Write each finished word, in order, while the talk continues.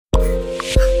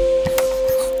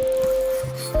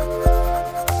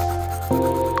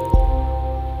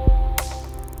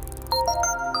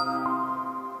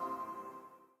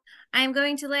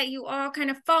going to let you all kind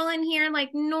of fall in here like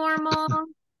normal.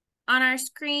 On our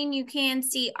screen, you can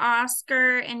see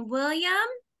Oscar and William.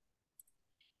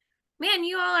 Man,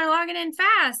 you all are logging in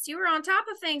fast. You were on top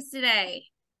of things today.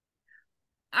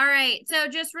 All right, so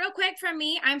just real quick from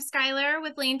me, I'm Skylar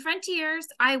with Lean Frontiers.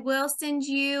 I will send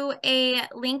you a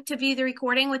link to view the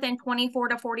recording within 24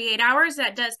 to 48 hours.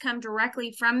 That does come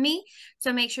directly from me,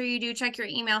 so make sure you do check your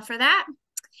email for that.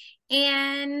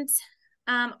 And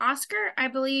Oscar, I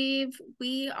believe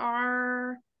we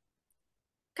are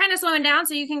kind of slowing down,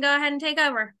 so you can go ahead and take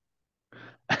over.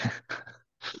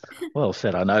 Well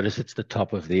said. I notice it's the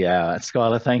top of the hour.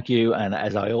 Skylar, thank you. And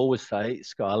as I always say,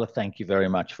 Skylar, thank you very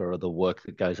much for the work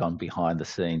that goes on behind the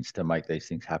scenes to make these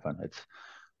things happen.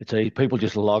 It's easy. People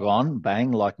just log on,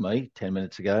 bang, like me 10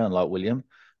 minutes ago, and like William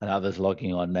and others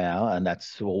logging on now, and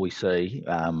that's all we see.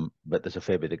 But there's a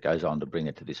fair bit that goes on to bring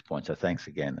it to this point. So thanks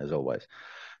again, as always.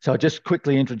 So I'll just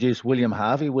quickly introduce William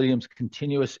Harvey. William's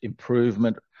continuous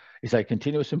improvement is a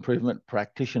continuous improvement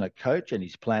practitioner coach, and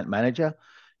he's plant manager,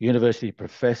 university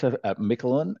professor at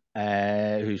Micklin,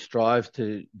 who strives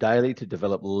daily to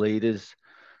develop leaders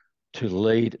to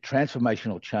lead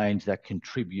transformational change that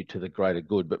contribute to the greater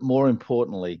good. But more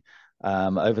importantly,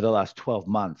 over the last 12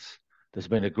 months, there's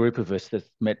been a group of us that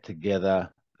met together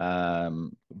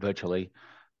virtually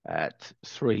at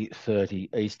 3:30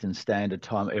 Eastern Standard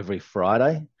Time every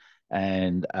Friday.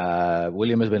 And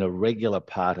William has been a regular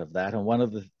part of that. And one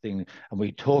of the things, and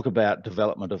we talk about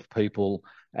development of people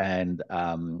and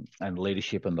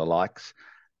leadership and the likes.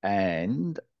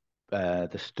 And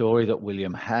the story that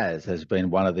William has been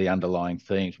one of the underlying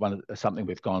themes, something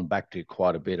we've gone back to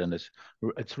quite a bit. And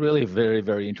it's really a very,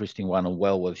 very interesting one and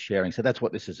well worth sharing. So that's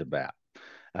what this is about.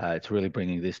 It's really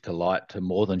bringing this to light to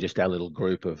more than just our little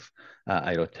group of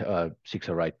 6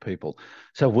 or 8 people.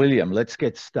 So William, let's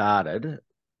get started.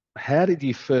 How did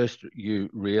you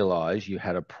realize you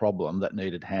had a problem that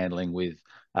needed handling with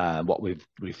what we've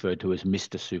referred to as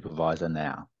Mr. Supervisor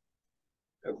Now?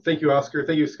 Thank you, Oscar.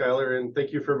 Thank you, Skylar. And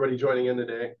thank you for everybody joining in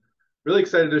today. Really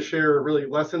excited to share really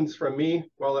lessons from me.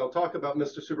 While I'll talk about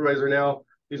Mr. Supervisor Now,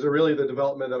 these are really the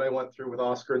development that I went through with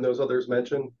Oscar and those others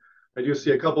mentioned. I do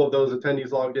see a couple of those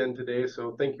attendees logged in today,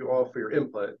 so thank you all for your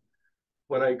input.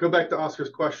 When I go back to Oscar's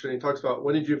question, he talks about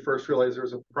when did you first realize there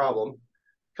was a problem?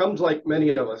 Comes like many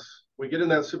of us. We get in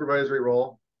that supervisory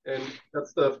role, and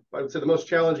that's I would say the most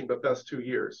challenging but best 2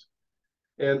 years.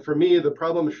 And for me, the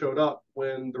problem showed up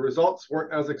when the results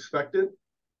weren't as expected,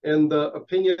 and the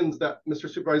opinions that Mr.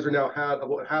 Supervisor Now had of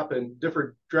what happened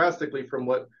differed drastically from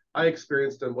what I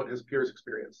experienced and what his peers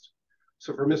experienced.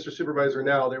 So for Mr. Supervisor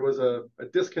Now, there was a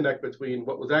disconnect between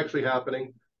what was actually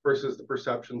happening versus the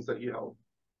perceptions that he held.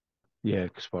 Yeah,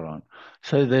 spot on.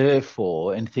 So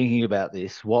therefore, in thinking about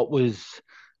this,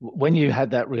 when you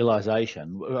had that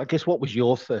realization, I guess, what was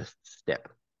your first step?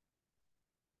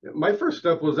 My first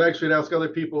step was actually to ask other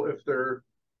people if their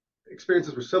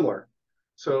experiences were similar.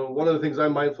 So one of the things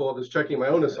I'm mindful of is checking my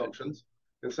own assumptions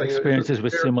and saying experiences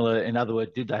were similar. In other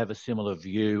words, did they have a similar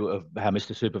view of how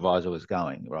Mr. Supervisor was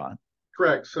going, right?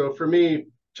 Correct. So for me,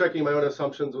 checking my own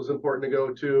assumptions was important to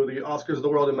go to the Oscars of the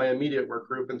world in my immediate work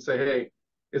group and say, hey,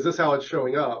 is this how it's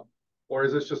showing up? Or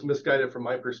is this just misguided from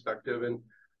my perspective? And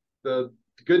the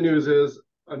good news is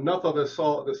enough of us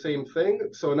saw the same thing,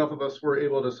 so enough of us were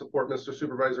able to support Mr.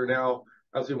 Supervisor Now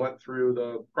as we went through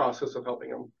the process of helping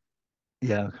him.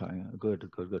 Yeah, okay,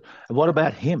 good. And what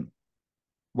about him?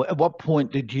 At what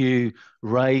point did you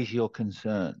raise your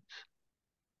concerns?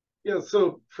 Yeah,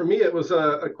 so for me, it was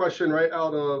a question right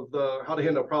out of the how to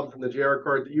handle a problem from the JR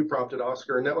card that you prompted,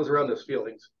 Oscar, and that was around his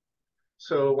feelings.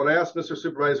 So when I asked Mr.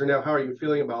 Supervisor Now, how are you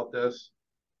feeling about this?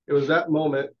 It was that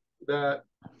moment that,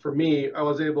 for me, I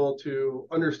was able to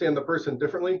understand the person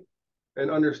differently and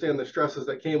understand the stresses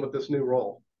that came with this new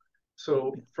role.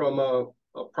 So from a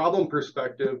problem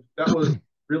perspective, that was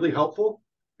really helpful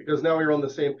because now we were on the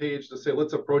same page to say,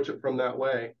 let's approach it from that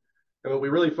way. And what we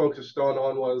really focused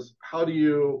on was how do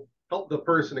you help the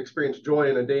person experience joy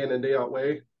in a day in and day out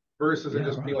way versus it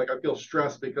just being like, I feel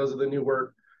stressed because of the new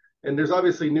work. And there's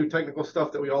obviously new technical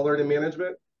stuff that we all learn in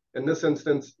management. In this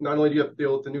instance, not only do you have to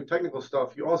deal with the new technical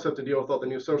stuff, you also have to deal with all the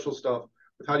new social stuff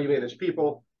with how do you manage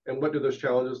people and what do those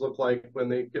challenges look like when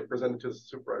they get presented to the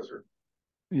supervisor.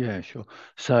 Yeah, sure.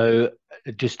 So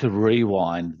just to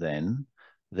rewind then,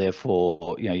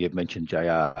 therefore, you've mentioned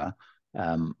JR.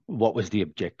 What was the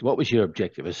objective? What was your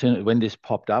objective? As soon when this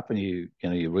popped up and you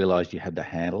realized you had to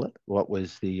handle it, what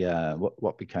was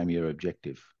what became your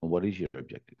objective? Or what is your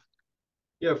objective?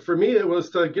 Yeah, for me, it was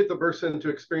to get the person to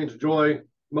experience joy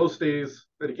most days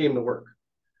that he came to work.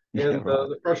 And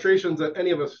the frustrations that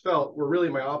any of us felt were really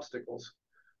my obstacles.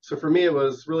 So for me, it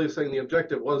was really saying the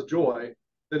objective was joy,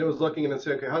 then it was looking and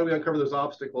saying, okay, how do we uncover those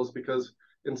obstacles? Because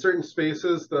in certain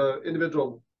spaces, the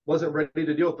individual wasn't ready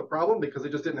to deal with the problem because they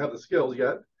just didn't have the skills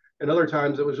yet. And other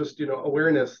times it was just,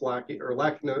 awareness lacking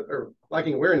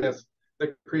awareness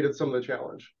that created some of the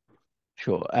challenge.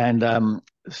 Sure. And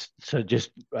so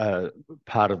just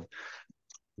part of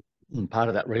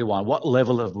that rewind, what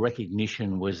level of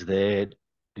recognition was there,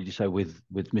 did you say, with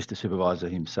Mr. Supervisor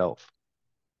himself?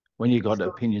 When you got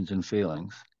opinions and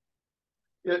feelings?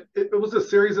 It was a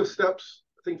series of steps,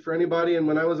 I think, for anybody. And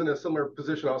when I was in a similar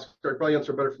position, I'd probably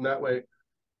answer better from that way.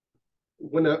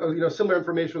 When similar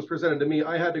information was presented to me,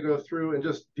 I had to go through and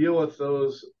just deal with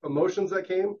those emotions that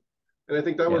came. And I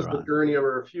think that was the journey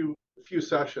over a few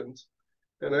sessions.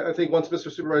 And I think once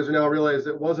Mr. Supervisor now realized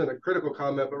it wasn't a critical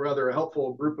comment, but rather a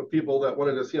helpful group of people that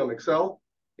wanted to see him excel,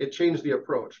 it changed the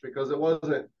approach, because it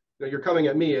wasn't, you're coming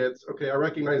at me. It's, okay, I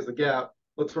recognize the gap.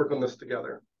 Let's work on this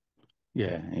together.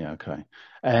 Yeah, okay.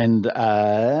 And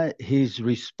his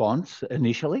response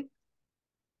initially?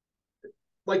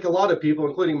 Like a lot of people,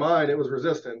 including mine, it was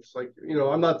resistance. Like,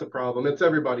 I'm not the problem. It's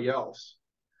everybody else.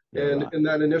 Yeah, and in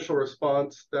that initial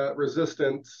response, that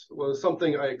resistance was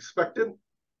something I expected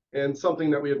and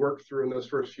something that we had worked through in those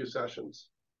first few sessions.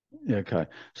 Okay.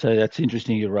 So that's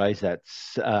interesting you raised that.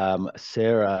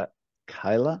 Sarah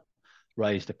Kayla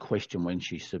raised a question when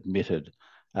she submitted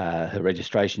her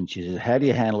registration. She says, how do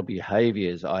you handle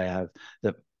behaviours I have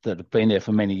that have been there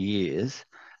for many years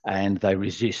and they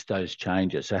resist those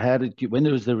changes? So how did you, when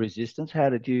there was the resistance,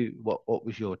 what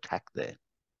was your tack there?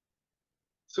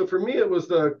 So for me, it was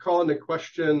the call into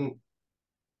question,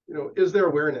 is there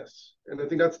awareness? And I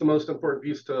think that's the most important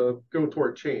piece to go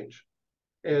toward change.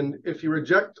 And if you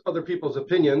reject other people's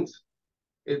opinions,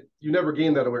 you never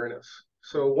gain that awareness.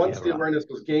 So once the awareness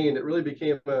was gained, it really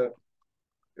became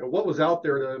what was out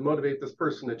there to motivate this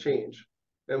person to change.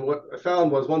 And what I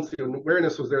found was, once the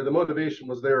awareness was there, the motivation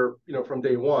was there, from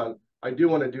day one. I do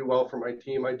want to do well for my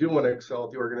team. I do want to excel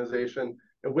at the organization.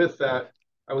 And with that,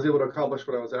 I was able to accomplish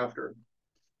what I was after.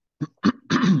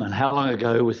 And how long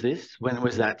ago was this? When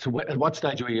was that? So at what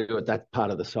stage were you at that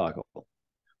part of the cycle?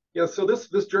 Yeah, so this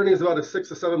journey is about a 6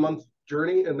 to 7 month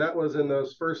journey, and that was in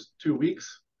those first 2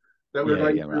 weeks that we were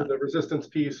going through the resistance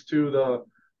piece to the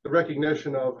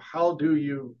recognition of how do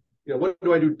you, what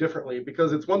do I do differently?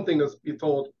 Because it's one thing to be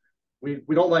told we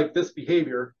don't like this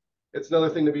behavior. It's another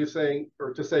thing to be saying,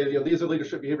 or to say, these are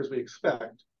leadership behaviors we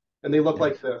expect, and they look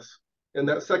like this. And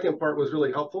that second part was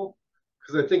really helpful,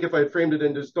 because I think if I framed it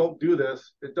in just don't do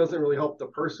this, it doesn't really help the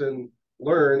person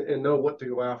learn and know what to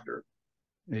go after.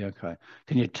 Yeah, okay.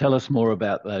 Can you tell us more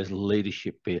about those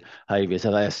leadership behaviours?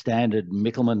 Are they a standard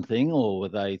Mickelman thing, or were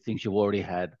they things you already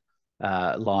had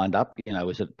lined up?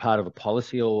 Was it part of a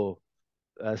policy or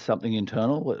something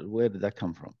internal? Where did that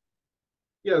come from?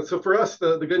 Yeah, so for us,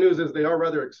 the good news is they are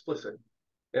rather explicit,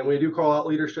 and we do call out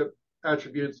leadership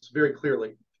attributes very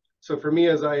clearly. So for me,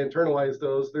 as I internalize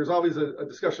those, there's always a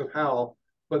discussion of how,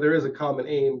 but there is a common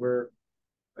aim where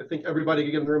I think everybody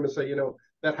can get in the room and say,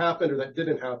 that happened or that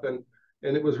didn't happen.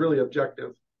 And it was really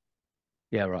objective.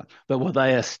 Yeah, right. But were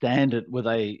they a standard?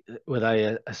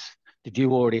 Did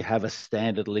you already have a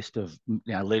standard list of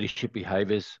leadership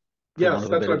behaviours? Yes,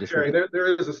 that's what I'm sharing.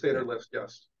 There is a standard list.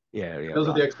 Yes. Yeah. Those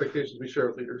are the expectations we share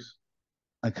with leaders.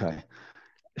 Okay.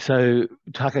 So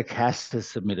Tucker Cass has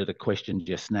submitted a question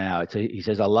just now. He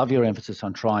says, I love your emphasis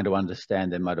on trying to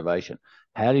understand their motivation.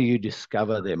 How did you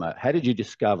discover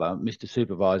Mr.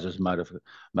 Supervisor's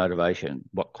motivation?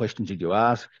 What questions did you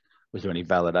ask? Was there any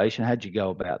validation? How did you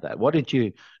go about that? What did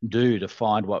you do to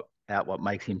find out what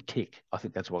makes him tick? I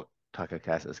think that's what Tucker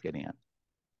Cass is getting at.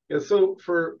 Yeah, so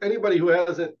for anybody who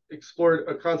hasn't explored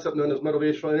a concept known as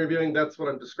motivational interviewing, that's what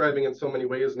I'm describing in so many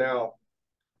ways now.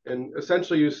 And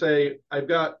essentially you say, I've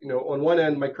got, on one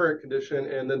end, my current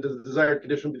condition, and then the desired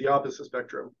condition would be the opposite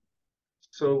spectrum.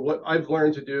 So what I've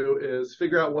learned to do is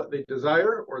figure out what they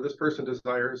desire or this person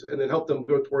desires, and then help them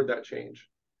go toward that change.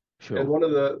 Sure. And one of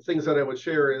the things that I would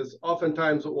share is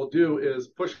oftentimes what we'll do is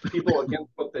push people against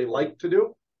what they like to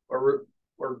do or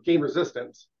gain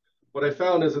resistance. What I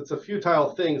found is it's a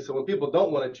futile thing. So when people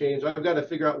don't want to change, I've got to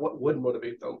figure out what would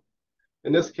motivate them.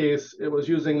 In this case, it was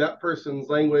using that person's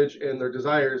language and their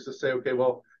desires to say, okay,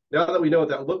 well, now that we know what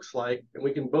that looks like and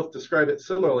we can both describe it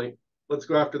similarly, let's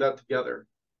go after that together.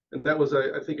 And that was,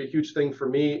 I think, a huge thing for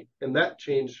me in that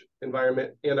change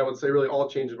environment. And I would say really all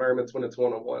change environments when it's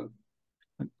one-on-one.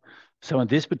 So in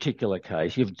this particular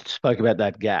case, you've spoke about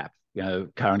that gap,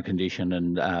 current condition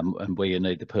and where you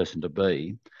need the person to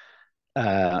be,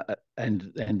 and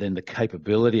then the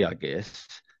capability, I guess.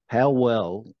 How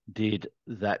well did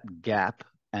that gap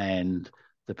and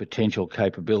the potential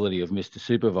capability of Mr.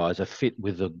 Supervisor fit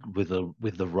with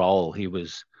the role he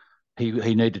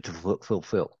needed to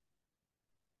fulfill?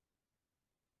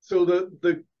 So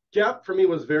the gap for me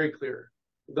was very clear.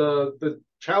 The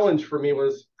challenge for me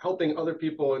was helping other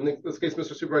people, in this case,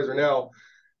 Mr. Supervisor now,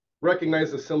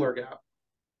 recognize a similar gap.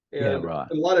 And Yeah, right.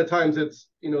 a lot of times it's,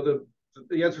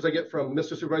 the answers I get from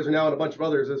Mr. Supervisor now and a bunch of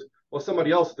others is, well,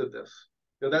 somebody else did this.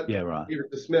 That Yeah, right. you're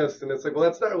dismissed. And it's like, well,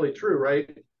 that's not really true, right?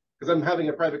 Because I'm having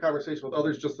a private conversation with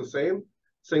others just the same,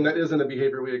 saying that isn't a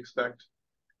behavior we expect.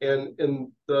 And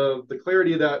the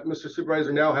clarity that Mr.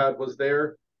 Supervisor now had was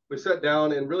there. We sat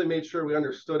down and really made sure we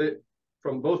understood it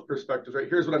from both perspectives, right?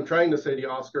 Here's what I'm trying to say to you,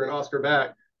 Oscar, and Oscar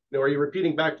back. Are you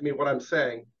repeating back to me what I'm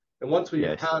saying? And once we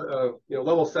had a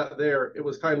level set there, it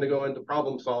was time to go into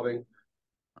problem solving.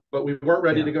 But we weren't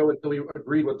ready to go until we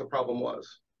agreed what the problem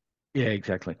was. Yeah,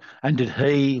 exactly. And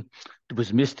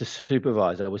was Mr.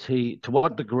 Supervisor, to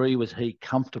what degree was he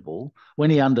comfortable when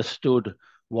he understood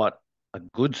what a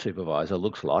good supervisor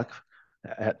looks like?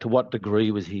 To what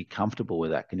degree was he comfortable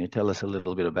with that? Can you tell us a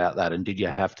little bit about that? And did you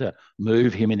have to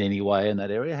move him in any way in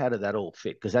that area? How did that all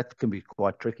fit? Because that can be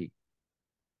quite tricky.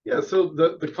 Yeah, so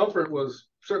the comfort was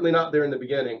certainly not there in the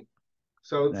beginning.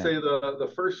 So I'd say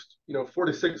the first 4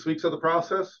 to 6 weeks of the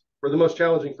process were the most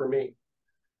challenging for me.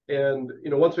 And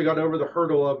once we got over the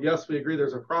hurdle of, yes, we agree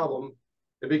there's a problem,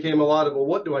 it became a lot of, well,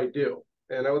 what do I do?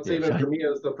 And I would say even for me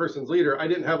as the person's leader, I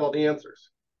didn't have all the answers.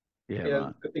 Yeah, and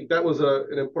right. I think that was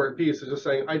an important piece, is just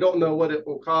saying, I don't know what it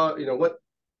will cause,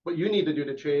 what you need to do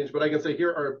to change, but I can say,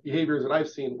 here are behaviors that I've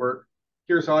seen work.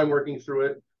 Here's how I'm working through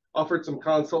it. Offered some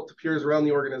consult to peers around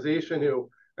the organization who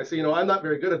I say, I'm not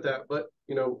very good at that, but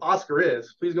Oscar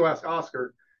is. Please go ask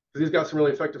Oscar, because he's got some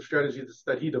really effective strategies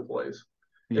that he deploys.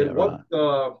 Yeah, and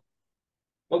right.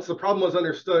 Once the problem was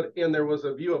understood and there was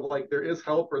a view of like there is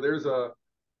help or there's a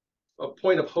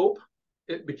point of hope,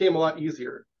 it became a lot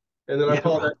easier. And then I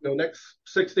call that next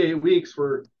 6 to 8 weeks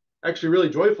were actually really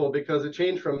joyful, because it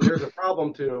changed from there's a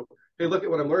problem to, hey, look at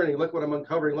what I'm learning, look what I'm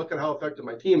uncovering, look at how effective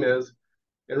my team is.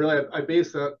 And really, I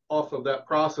base that off of that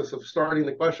process of starting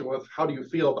the question with, how do you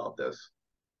feel about this?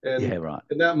 And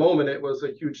in that moment, it was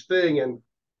a huge thing. And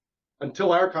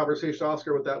until our conversation,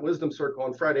 Oscar, with that wisdom circle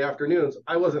on Friday afternoons,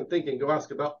 I wasn't thinking, go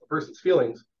ask about the person's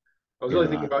feelings. I was really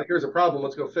thinking about, here's a problem,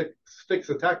 let's go fix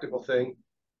a tactical thing.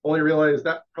 Only realized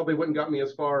that probably wouldn't got me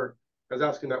as far as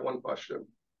asking that one question.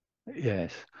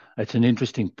 Yes, it's an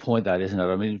interesting point, that, isn't it?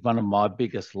 I mean, one of my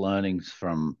biggest learnings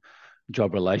from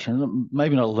job relations,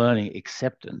 maybe not learning,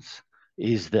 acceptance,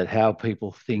 is that how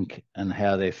people think and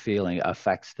how they're feeling are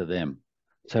facts to them.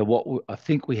 So I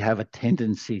think we have a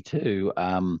tendency to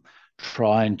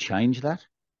try and change that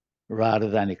rather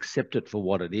than accept it for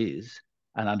what it is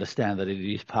and understand that it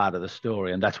is part of the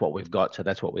story, and that's what we've got. So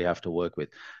that's what we have to work with.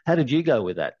 How did you go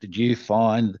with that? Did you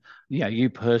find, you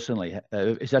personally,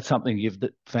 is that something you've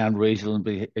found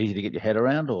reasonably easy to get your head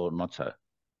around, or not so?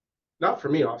 Not for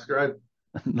me, Oscar.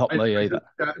 Not me either.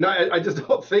 I just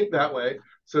don't think that way.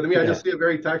 So to me, I just see a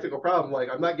very tactical problem. Like,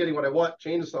 I'm not getting what I want,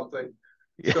 change something.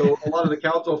 So a lot of the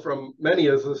counsel from many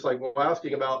is just like, well,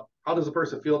 asking about how does a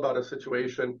person feel about a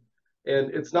situation?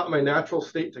 And it's not my natural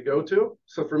state to go to.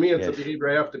 So for me, it's a behavior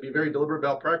I have to be very deliberate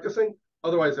about practicing.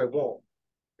 Otherwise, I won't.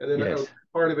 And then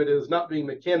part of it is not being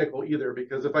mechanical either,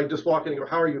 because if I just walk in and go,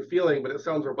 how are you feeling? But it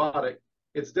sounds robotic.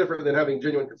 It's different than having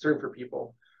genuine concern for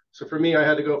people. So for me, I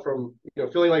had to go from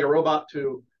feeling like a robot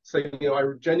to saying, I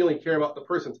genuinely care about the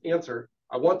person's answer.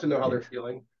 I want to know how they're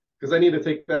feeling, because I need to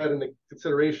take that into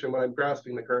consideration when I'm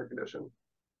grasping the current condition.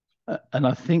 And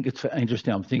I think it's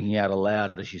interesting. I'm thinking out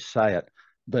aloud as you say it,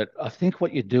 but I think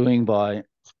what you're doing by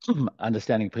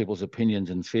understanding people's opinions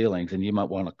and feelings, and you might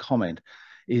want to comment,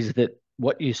 is that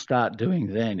what you start doing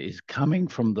then is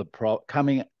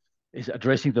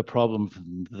addressing the problem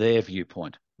from their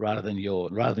viewpoint rather than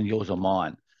yours or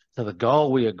mine. So the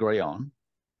goal we agree on,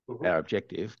 our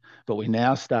objective, but we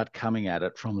now start coming at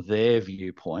it from their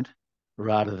viewpoint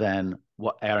rather than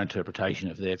what our interpretation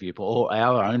of their viewpoint or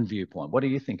our own viewpoint. What do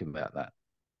you think about that?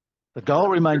 The goal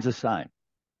remains the same.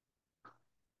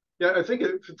 Yeah, I think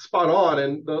it's spot on.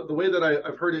 And the way that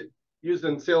I've heard it used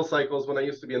in sales cycles when I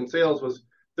used to be in sales was,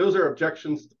 those are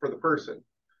objections for the person.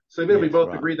 So even if we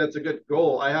both agree that's a good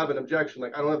goal, I have an objection.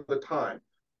 Like, I don't have the time.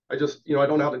 I just, I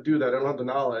don't know how to do that. I don't have the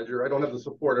knowledge, or I don't have the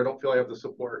support. I don't feel I have the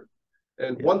support.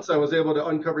 And once I was able to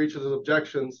uncover each of those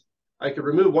objections, I could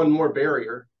remove one more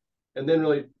barrier and then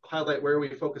really highlight where we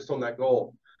focused on that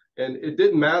goal. And it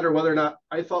didn't matter whether or not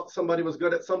I thought somebody was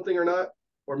good at something or not,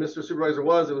 or Mr. Supervisor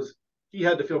was, he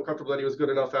had to feel comfortable that he was good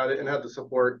enough at it and had the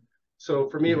support. So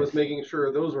for me, it was making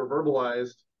sure those were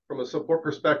verbalized from a support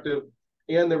perspective,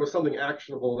 and there was something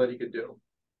actionable that he could do.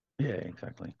 Yeah,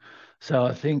 exactly. So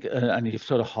I think, and you've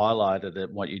sort of highlighted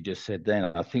it, what you just said then.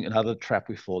 I think another trap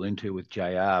we fall into with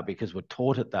JR, because we're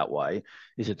taught it that way,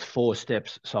 is it's 4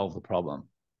 steps solve the problem.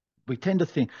 We tend to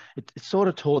think it's sort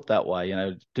of taught that way,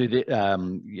 do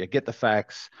the you get the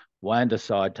facts, weigh and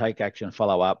decide, take action,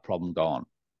 follow up, problem gone.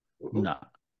 Mm-hmm. No,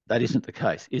 that isn't the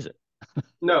case, is it?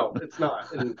 No, it's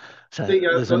not. And So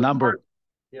there's a number.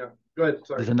 Yeah, go ahead.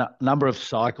 Sorry. There's a number of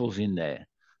cycles in there.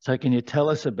 So can you tell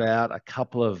us about a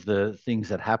couple of the things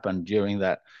that happened during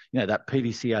that, that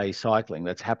PDCA cycling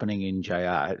that's happening in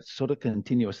JR? It's sort of a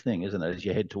continuous thing, isn't it, as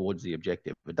you head towards the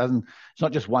objective? It's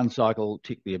not just one cycle,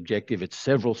 tick the objective, it's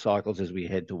several cycles as we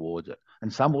head towards it.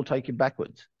 And some will take you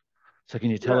backwards. So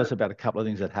can you tell us about a couple of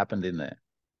things that happened in there?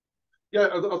 Yeah,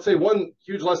 I'll say one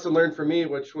huge lesson learned for me,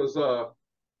 which was,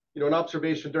 an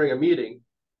observation during a meeting,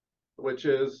 which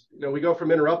is, we go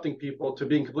from interrupting people to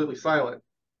being completely silent.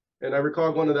 And I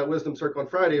recall going to that wisdom circle on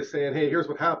Friday saying, hey, here's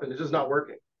what happened. It's just not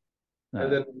working. No.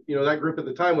 And then, that group at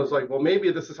the time was like, well,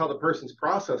 maybe this is how the person's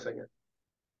processing it.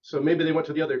 So maybe they went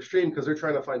to the other extreme because they're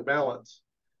trying to find balance.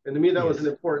 And to me, that was an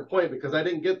important point, because I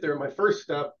didn't get there in my first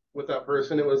step with that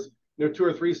person. It was, 2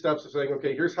 or 3 steps of saying,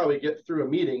 okay, here's how we get through a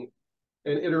meeting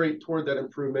and iterate toward that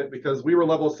improvement, because we were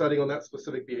level setting on that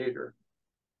specific behavior.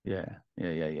 Yeah.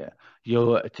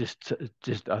 You're just,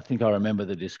 I think I remember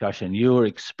the discussion. You were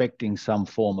expecting some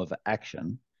form of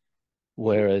action,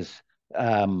 whereas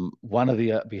one of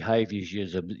the behaviours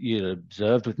you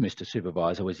observed with Mr.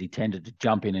 Supervisor was he tended to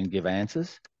jump in and give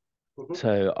answers. Mm-hmm.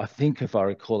 So I think, if I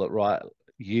recall it right,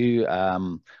 you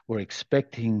were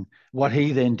expecting, what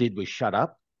he then did was shut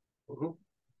up. Mm-hmm.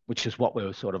 Which is what we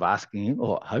were sort of asking him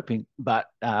or hoping, but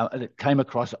it came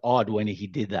across odd when he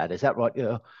did that. Is that right?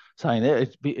 You're saying there?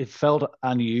 It felt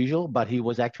unusual, but he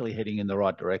was actually heading in the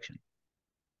right direction.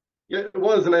 Yeah, it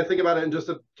was. And I think about it in just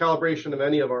a calibration of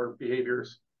any of our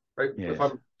behaviors, right? Yes. If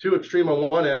I'm too extreme on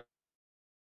one end,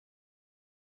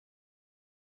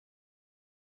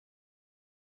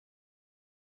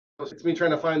 it's me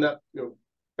trying to find that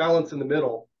balance in the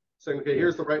middle, saying, okay,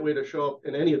 here's the right way to show up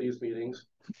in any of these meetings.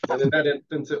 And in that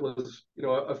instance, it was,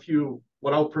 a few,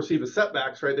 what I'll perceive as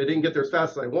setbacks, right? They didn't get there as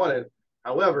fast as I wanted.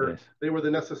 However, they were the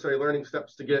necessary learning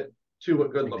steps to get to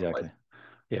what good looked like.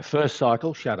 Yeah, first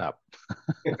cycle, shut up.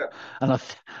 And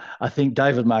I think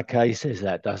David Marquet says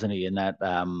that, doesn't he? In that,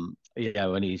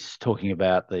 when he's talking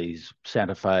about these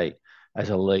Santa Fe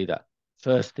as a leader.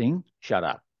 First thing, shut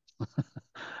up.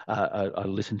 I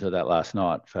listened to that last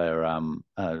night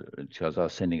because I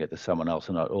was sending it to someone else,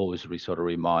 and it always sort of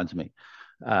reminds me.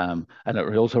 And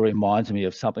it also reminds me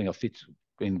of something that fits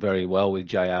in very well with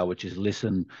JR, which is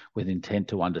listen with intent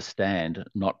to understand,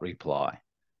 not reply.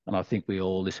 And I think we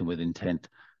all listen with intent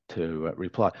to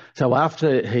reply. So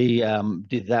after he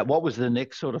did that, what was the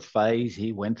next sort of phase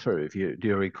he went through? Do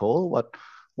you recall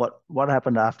what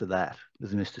happened after that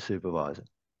with Mr. Supervisor?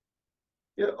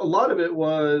 Yeah, a lot of it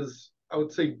was, I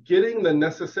would say, getting the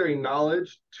necessary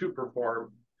knowledge to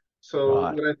perform. So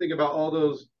when I think about all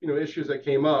those, issues that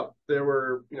came up, there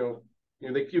were, you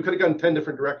could have gone 10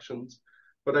 different directions.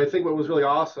 But I think what was really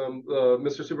awesome,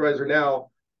 Mr. Supervisor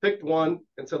now picked one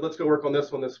and said, let's go work on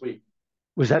this one this week.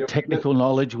 Was that technical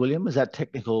knowledge, William? Was that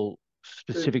technical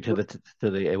specific to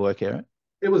the work area?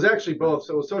 It was actually both.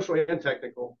 So it was social and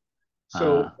technical.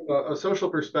 So a social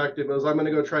perspective was, I'm going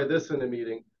to go try this in a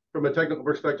meeting. From a technical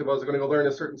perspective, I was going to go learn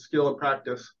a certain skill and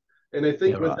practice. And I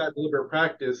think with that deliberate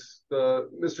practice,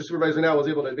 Mr. Supervisor now was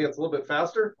able to advance a little bit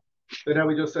faster than how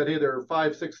we just said, hey, there are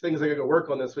 5, 6 things I got to go work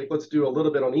on this week. Let's do a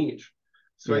little bit on each.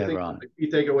 So I think the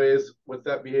key takeaways with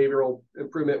that behavioral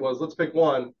improvement was, let's pick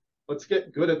one. Let's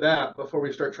get good at that before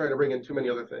we start trying to bring in too many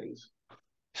other things.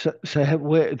 So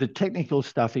where the technical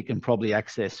stuff he can probably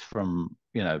access from,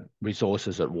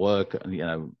 resources at work,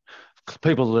 and,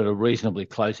 people that are reasonably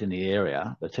close in the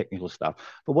area, the technical stuff.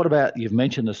 But what about, you've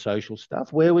mentioned the social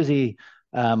stuff. Where was he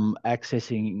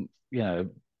accessing,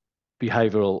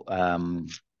 behavioral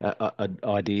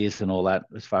ideas and all that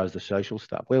as far as the social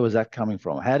stuff? Where was that coming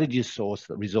from? How did you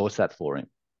resource that for him?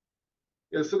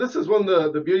 Yeah, so this is one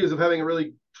of the beauties of having a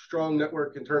really strong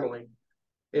network internally.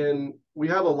 And we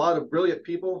have a lot of brilliant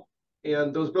people,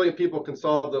 and those brilliant people can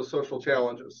solve those social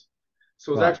challenges.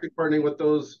 So it's actually partnering with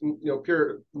those,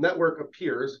 peer network of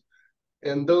peers,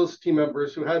 and those team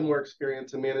members who had more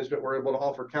experience in management were able to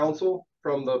offer counsel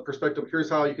from the perspective,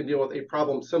 here's how you can deal with a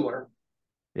problem similar.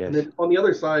 Yes. And then on the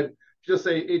other side, just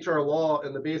say HR law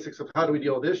and the basics of how do we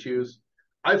deal with issues.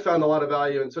 I found a lot of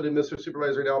value, and so did Mr.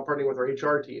 Supervisor now, partnering with our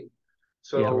HR team.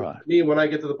 So me, when I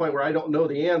get to the point where I don't know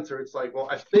the answer, it's like, well,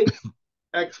 I think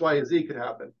X, Y, Z could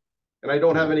happen, and I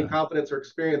don't have any confidence or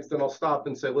experience, then I'll stop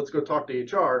and say, let's go talk to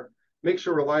HR. make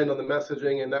sure we're aligned on the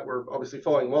messaging and that we're obviously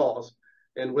following laws.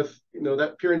 And with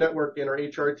that peer network and our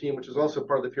HR team, which is also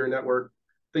part of the peer network,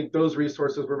 I think those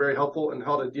resources were very helpful in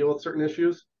how to deal with certain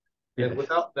issues. Yes. And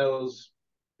without those,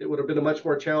 it would have been a much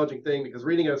more challenging thing, because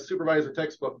reading a supervisor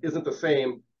textbook isn't the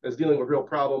same as dealing with real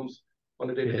problems on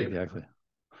a day-to-day basis. Exactly.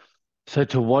 So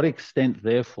to what extent,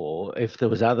 therefore, if there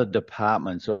was other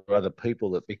departments or other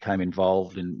people that became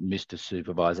involved in Mr.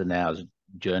 Supervisor Now's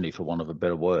journey, for want of a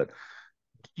better word,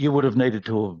 you would have needed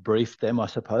to have briefed them, I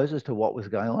suppose, as to what was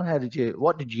going on?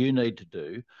 What did you need to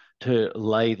do to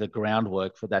lay the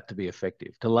groundwork for that to be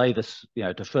effective, to lay this,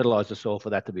 to fertilize the soil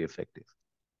for that to be effective?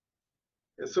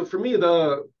 So for me,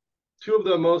 the two of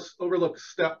the most overlooked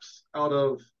steps out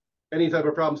of any type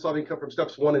of problem solving come from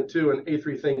steps 1 and 2 in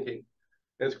A3 thinking.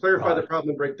 And it's clarify the problem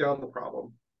and break down the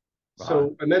problem. Right.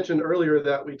 So I mentioned earlier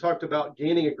that we talked about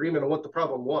gaining agreement on what the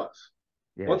problem was.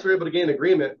 Yes. Once we were able to gain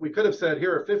agreement, we could have said,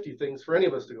 here are 50 things for any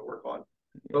of us to go work on.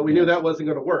 But we knew that wasn't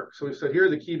going to work. So we said, here are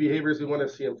the key behaviors we want to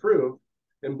see improve.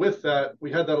 And with that,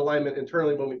 we had that alignment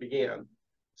internally when we began.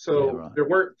 So there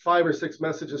weren't 5 or 6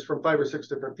 messages from 5 or 6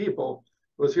 different people.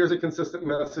 It was, here's a consistent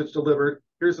message delivered.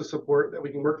 Here's the support that we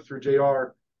can work through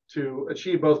JR to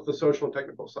achieve both the social and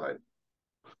technical side.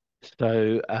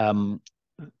 So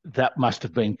that must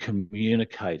have been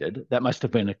communicated. That must have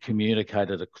been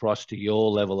communicated across to your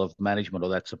level of management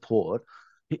or that support.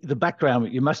 The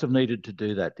background, you must have needed to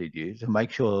do that, did you? To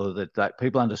make sure that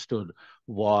people understood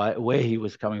where he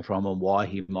was coming from and why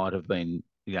he might have been,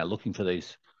 looking for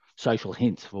these social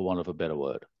hints, for want of a better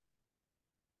word.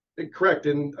 Correct.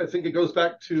 And I think it goes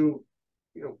back to,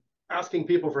 asking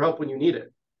people for help when you need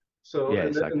it. So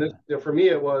exactly. For me,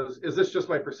 it was, is this just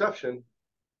my perception?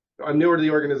 I'm newer to the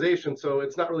organization, so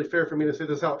it's not really fair for me to say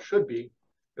this is how it should be.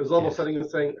 It was level setting and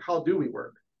saying, how do we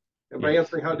work? And by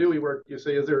answering how do we work, you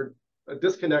say, is there a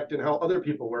disconnect in how other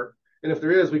people work? And if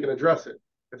there is, we can address it.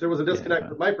 If there was a disconnect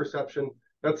with my perception,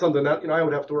 that's something that I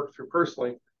would have to work through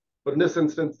personally. But in this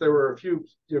instance, there were a few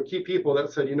key people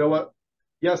that said, you know what?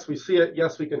 Yes, we see it.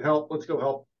 Yes, we can help. Let's go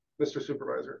help Mr.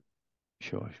 Supervisor.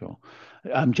 Sure.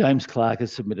 James Clark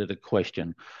has submitted a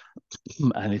question,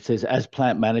 and it says, as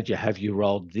plant manager, have you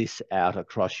rolled this out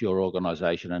across your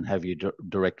organisation, and have you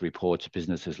direct reports,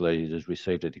 businesses leaders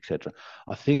received it, etc.?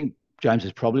 I think James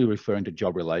is probably referring to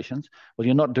job relations. Well,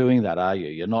 you're not doing that, are you?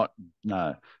 You're not,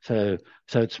 no. So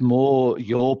it's more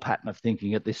your pattern of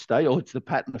thinking at this stage, or it's the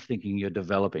pattern of thinking you're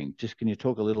developing. Just can you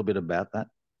talk a little bit about that,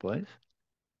 please?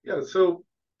 Yeah, so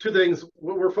 2 things.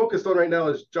 What we're focused on right now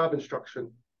is job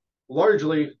instruction.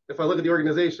 Largely, if I look at the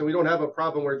organization, we don't have a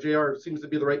problem where JR seems to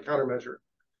be the right countermeasure.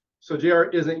 So JR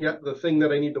isn't yet the thing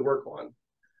that I need to work on.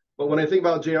 But when I think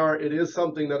about JR, it is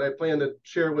something that I plan to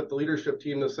share with the leadership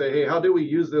team to say, hey, how do we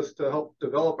use this to help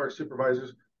develop our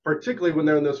supervisors, particularly when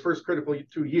they're in those first critical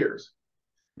 2 years?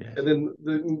 Yes. And then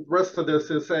the rest of this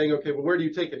is saying, okay, well, where do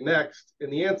you take it next?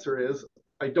 And the answer is,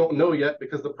 I don't know yet,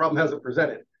 because the problem hasn't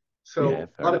presented. So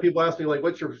a lot of people ask me, like,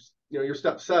 what's your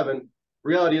step 7?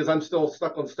 Reality is I'm still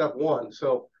stuck on step 1.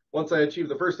 So once I achieve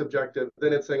the first objective,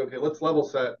 then it's saying, okay, let's level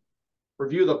set,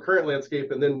 review the current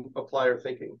landscape, and then apply our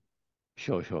thinking.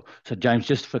 Sure. So James,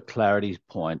 just for clarity's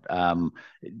point,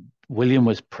 William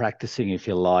was practicing, if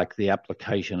you like, the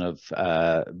application of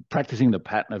practicing the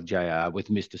pattern of JR with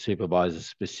Mr. Supervisor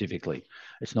specifically.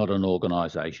 It's not an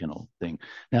organisational thing.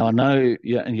 Now, I know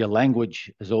and your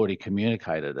language has already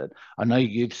communicated it. I know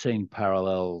you've seen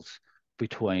parallels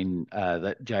between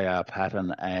that JR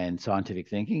pattern and scientific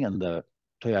thinking, and the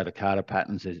Toyota Carter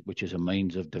patterns, which is a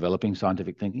means of developing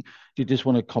scientific thinking. Do you just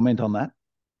want to comment on that,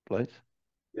 please?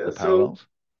 Yeah, so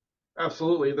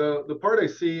absolutely. The part I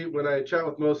see when I chat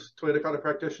with most Toyota Carter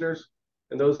practitioners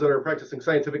and those that are practicing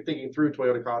scientific thinking through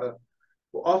Toyota Carter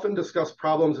will often discuss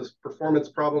problems as performance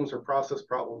problems or process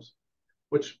problems,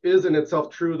 which is in itself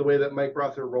true the way that Mike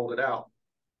Rother rolled it out.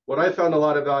 What I found a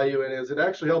lot of value in is it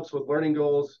actually helps with learning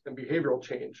goals and behavioral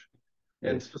change.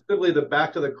 Yes. And specifically the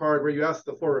back of the card where you ask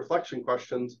the 4 reflection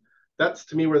questions, that's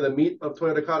to me where the meat of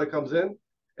Toyota Carter comes in.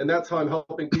 And that's how I'm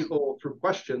helping people through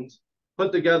questions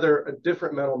put together a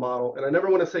different mental model. And I never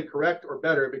want to say correct or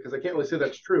better, because I can't really say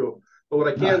that's true. But what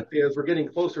I can say is we're getting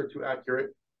closer to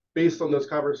accurate based on those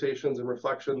conversations and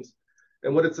reflections.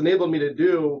 And what it's enabled me to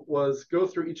do was go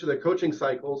through each of the coaching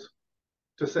cycles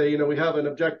to say, we have an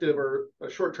objective or a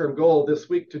short-term goal this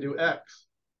week to do X.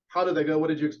 How did they go? What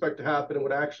did you expect to happen and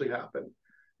what actually happened?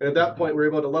 And at that point, we're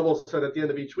able to level set at the end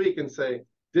of each week and say,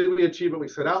 did we achieve what we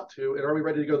set out to? And are we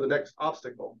ready to go to the next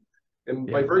obstacle? And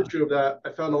by virtue of that, I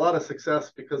found a lot of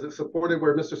success because it supported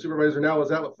where Mr. Supervisor now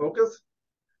was at with focus.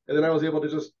 And then I was able to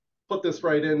just put this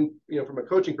right in, from a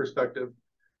coaching perspective.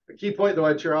 The key point, though,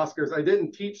 I'd share, Oscar, is I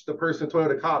didn't teach the person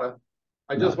Toyota Kata.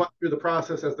 I just No. went through the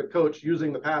process as the coach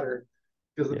using the pattern,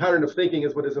 because the Yes. pattern of thinking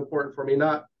is what is important for me.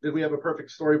 Not did we have a perfect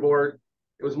storyboard.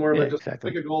 It was more of Yeah, a just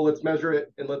exactly. pick a goal, let's measure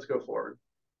it, and let's go forward.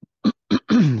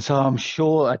 So I'm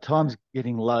sure at times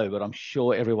getting low, but I'm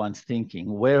sure everyone's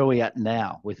thinking, where are we at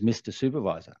now with Mr.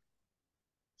 Supervisor?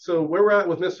 So where we're at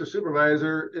with Mr.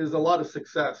 Supervisor is a lot of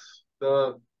success.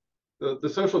 The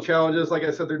social challenges, like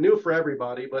I said, they're new for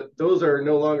everybody, but those are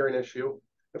no longer an issue.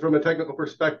 And from a technical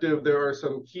perspective, there are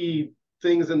some key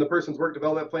things in the person's work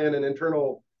development plan and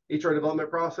internal HR development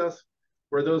process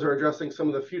where those are addressing some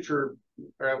of the future,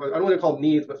 I don't want to call them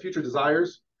needs, but future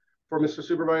desires for Mr.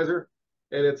 Supervisor.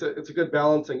 And it's a good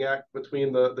balancing act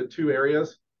between the two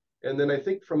areas. And then I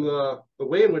think from the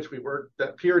way in which we work,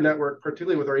 that peer network,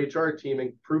 particularly with our HR team,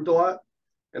 improved a lot.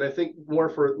 And I think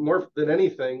more than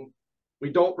anything, we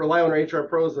don't rely on our HR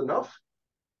pros enough.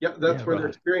 Yep, that's where their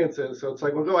experience is. So it's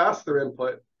like, well, go ask their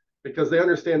input because they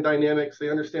understand dynamics.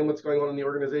 They understand what's going on in the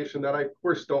organization that I, of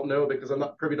course, don't know because I'm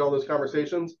not privy to all those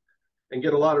conversations, and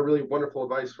get a lot of really wonderful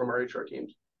advice from our HR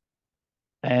teams.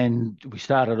 And we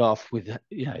started off with,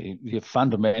 your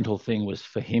fundamental thing was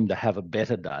for him to have a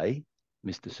better day,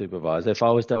 Mr. Supervisor. If I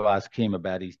was to ask him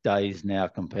about his days now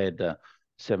compared to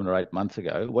 7 or 8 months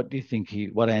ago, what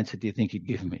answer do you think he'd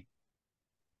give me?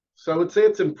 So I would say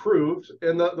it's improved.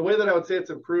 And the way that I would say it's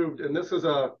improved, and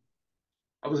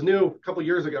I was new a couple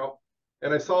years ago,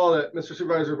 and I saw that Mr.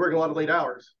 Supervisor was working a lot of late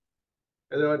hours.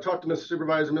 And then I talked to Mr.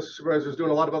 Supervisor. Mr. Supervisor is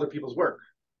doing a lot of other people's work.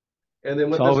 And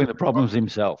then solving the problems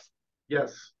himself.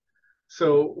 Yes.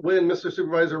 So when Mr.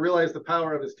 Supervisor realized the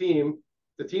power of his team,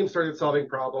 the team started solving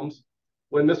problems.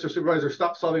 When Mr. Supervisor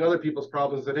stopped solving other people's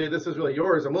problems and said, hey, this is really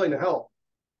yours, I'm willing to help,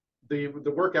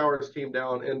 the work hours came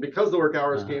down. And because the work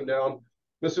hours came down,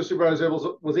 Mr. Supervisor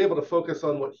was able to focus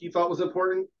on what he thought was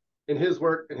important in his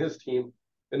work and his team.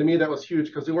 And to me, that was huge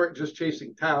because we weren't just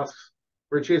chasing tasks,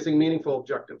 we were chasing meaningful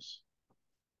objectives.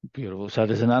 Beautiful. So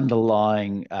there's an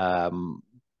underlying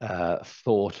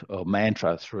thought or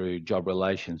mantra through job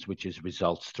relations, which is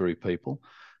results through people.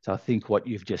 So I think what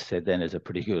you've just said then is a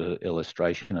pretty good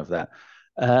illustration of that.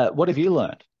 What have you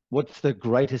learned? What's the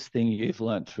greatest thing you've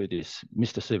learned through this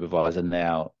Mr. Supervisor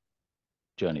now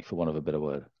journey, for want of a better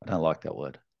word? I don't like that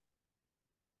word.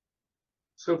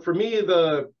 So for me,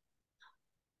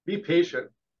 be patient.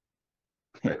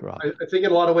 Yeah, right. I think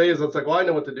in a lot of ways, it's like, well, I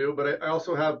know what to do, but I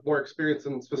also have more experience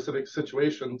in specific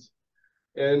situations.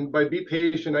 And by be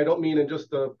patient, I don't mean in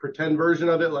just the pretend version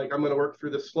of it, like I'm going to work through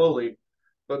this slowly,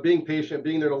 but being patient,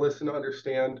 being there to listen, to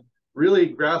understand, really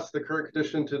grasp the current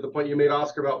condition to the point you made,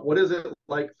 Oscar, about what is it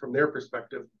like from their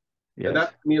perspective. Yes. And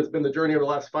that, to me, has been the journey over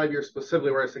the last 5 years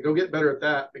specifically, where I say, go get better at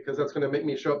that, because that's going to make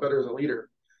me show up better as a leader.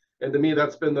 And to me,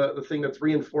 that's been the thing that's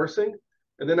reinforcing.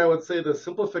 And then I would say the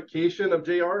simplification of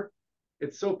JR,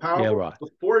 it's so powerful. Yeah, right.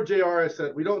 Before JR, I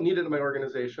said, we don't need it in my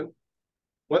organization.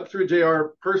 Went through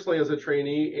JR personally as a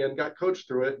trainee and got coached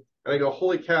through it. And I go,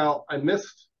 holy cow, I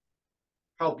missed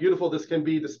how beautiful this can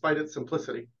be despite its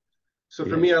simplicity. So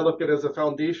for me, I look at it as a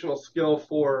foundational skill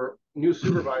for new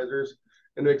supervisors.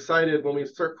 And I'm excited when we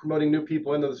start promoting new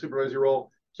people into the supervisory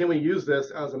role. Can we use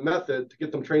this as a method to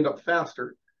get them trained up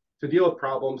faster, to deal with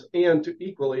problems, and to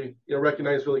equally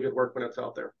recognize really good work when it's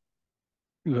out there?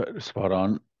 Spot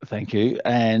on. Thank you.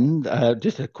 And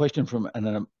just a question from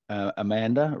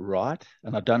Amanda Wright,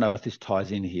 and I don't know if this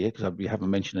ties in here because we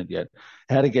haven't mentioned it yet.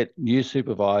 How to get new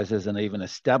supervisors and even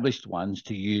established ones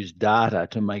to use data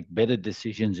to make better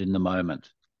decisions in the moment.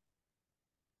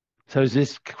 So has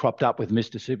this cropped up with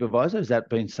Mr. Supervisor? Has that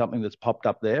been something that's popped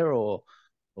up there, or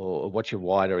what's your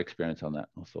wider experience on that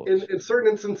or thoughts? In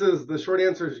certain instances, the short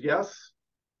answer is yes.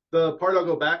 The part I'll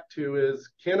go back to is,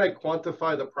 can I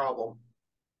quantify the problem?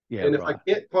 Yeah, and if I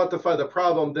can't quantify the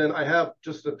problem, then I have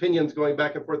just opinions going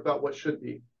back and forth about what should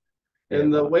be.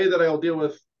 And the way that I'll deal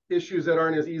with issues that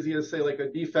aren't as easy as, say, like a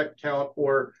defect count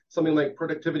or something like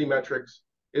productivity metrics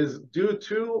is, do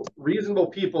two reasonable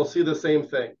people see the same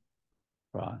thing?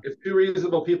 Right. If two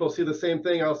reasonable people see the same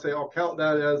thing, I'll say, I'll count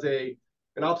that as an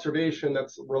observation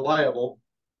that's reliable.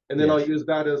 And then I'll use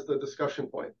that as the discussion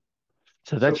point.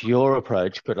 So that's your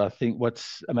approach. But I think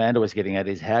what's Amanda was getting at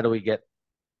is, how do we get,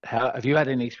 have you had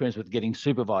any experience with getting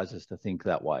supervisors to think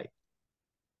that way?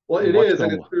 Well, it is,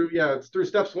 and it's through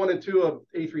steps 1 and 2 of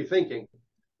A3 thinking.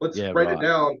 Let's write it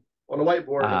down on a whiteboard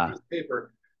or a piece of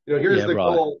paper. Here's the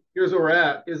goal. Here's where we're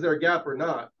at. Is there a gap or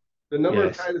not? The number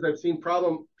of times I've seen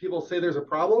people say there's a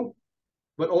problem,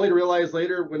 but only to realize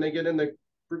later when they get into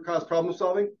root cause problem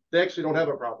solving, they actually don't have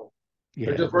a problem.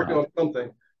 They're just working on something.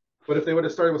 But if they would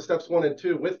have started with steps 1 and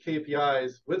 2 with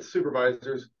KPIs, with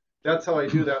supervisors, that's how I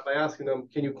do that, by asking them,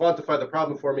 can you quantify the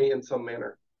problem for me in some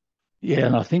manner? Yeah,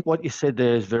 and I think what you said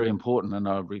there is very important, and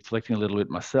I'm reflecting a little bit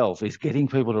myself, is getting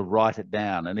people to write it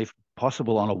down, and if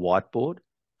possible on a whiteboard,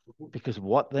 because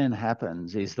what then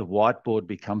happens is the whiteboard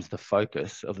becomes the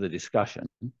focus of the discussion,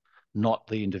 not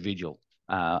the individual.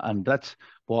 And that's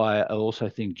why I also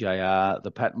think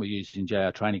the pattern we use in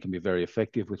JR training can be very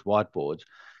effective with whiteboards.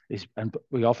 And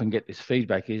we often get this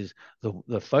feedback is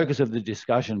the focus of the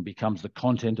discussion becomes the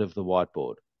content of the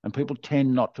whiteboard. And people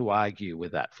tend not to argue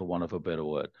with that, for want of a better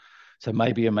word. So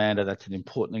maybe, Amanda, that's an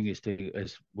important thing, is to,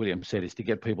 as William said, is to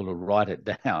get people to write it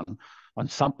down on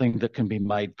something that can be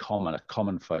made common, a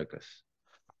common focus.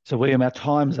 So, William, our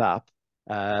time's up.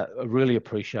 I really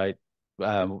appreciate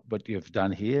what you've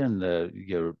done here and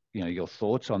your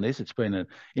thoughts on this. It's been an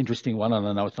interesting one, and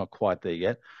I know it's not quite there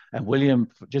yet. And William,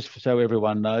 just so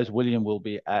everyone knows, William will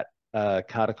be at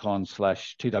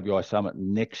CarterCon/TWI Summit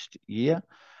next year,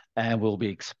 and we'll be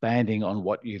expanding on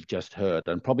what you've just heard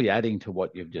and probably adding to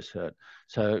what you've just heard.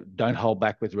 So don't hold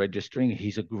back with registering.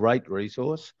 He's a great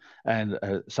resource and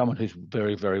someone who's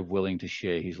very, very willing to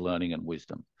share his learning and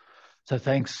wisdom. So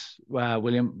thanks,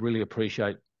 William. Really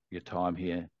appreciate your time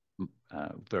here.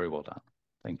 Very well done.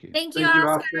 Thank you. Thank you, Thank you,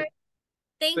 Oscar. Oscar.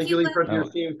 Thank you, you, Lean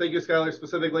Frontier's team. Thank you, Skylar,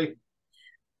 specifically.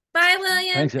 Bye,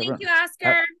 William. Thanks, Thank everyone. you,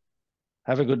 Oscar.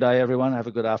 Have a good day, everyone. Have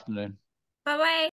a good afternoon. Bye-bye.